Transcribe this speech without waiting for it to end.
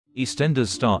EastEnders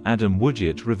star Adam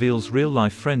Woodyatt reveals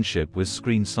real-life friendship with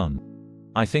screen son.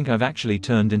 I think I've actually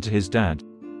turned into his dad.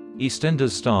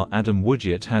 EastEnders star Adam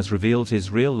Woodyatt has revealed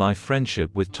his real-life friendship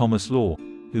with Thomas Law,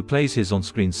 who plays his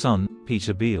on-screen son,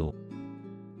 Peter Beale.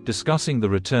 Discussing the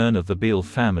return of the Beale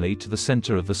family to the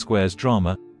center of the Square's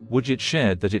drama, Woodyatt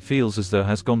shared that it feels as though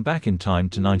has gone back in time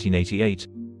to 1988,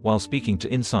 while speaking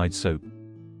to Inside Soap.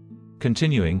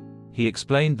 Continuing, he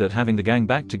explained that having the gang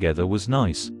back together was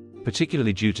nice,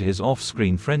 particularly due to his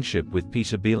off-screen friendship with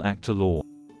Peter Beale actor Law.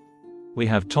 We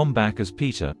have Tom back as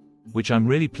Peter, which I'm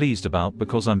really pleased about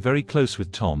because I'm very close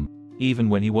with Tom. Even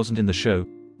when he wasn't in the show,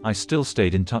 I still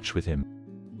stayed in touch with him.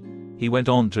 He went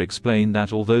on to explain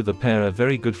that although the pair are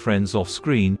very good friends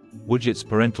off-screen, Woodyatt's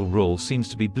parental role seems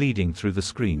to be bleeding through the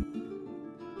screen.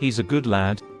 He's a good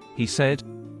lad, he said,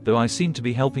 though I seem to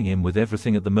be helping him with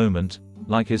everything at the moment,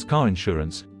 like his car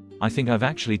insurance. I think I've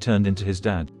actually turned into his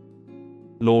dad.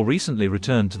 Law recently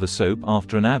returned to the soap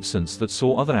after an absence that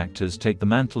saw other actors take the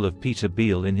mantle of Peter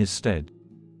Beale in his stead.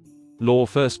 Law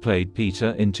first played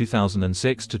Peter in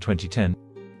 2006 to 2010,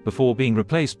 before being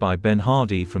replaced by Ben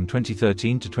Hardy from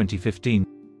 2013 to 2015,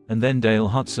 and then Dale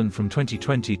Hudson from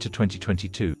 2020 to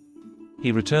 2022.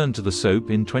 He returned to the soap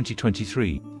in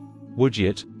 2023.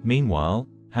 Woodyatt, meanwhile,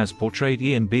 has portrayed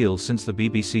Ian Beale since the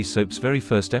BBC soap's very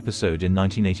first episode in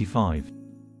 1985.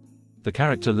 The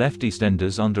character left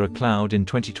EastEnders under a cloud in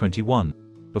 2021,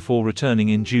 before returning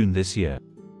in June this year.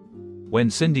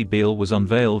 When Cindy Beale was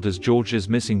unveiled as George's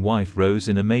missing wife Rose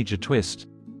in a major twist,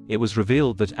 it was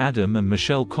revealed that Adam and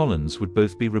Michelle Collins would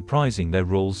both be reprising their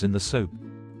roles in the soap.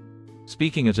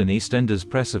 Speaking at an EastEnders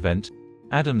press event,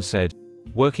 Adam said,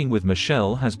 "Working with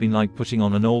Michelle has been like putting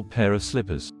on an old pair of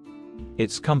slippers.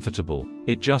 It's comfortable,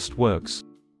 it just works."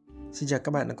 Xin chào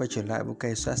các bạn đã quay trở lại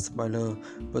UK Spoiler.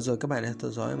 Vừa rồi các bạn đã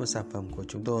theo dõi một sản phẩm của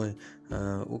chúng tôi,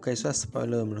 UK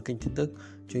Spoiler, một kênh tin tức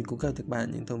chuyên cung cấp cho các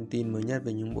bạn những thông tin mới nhất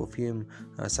về những bộ phim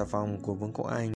xà phòng của Vương quốc Anh.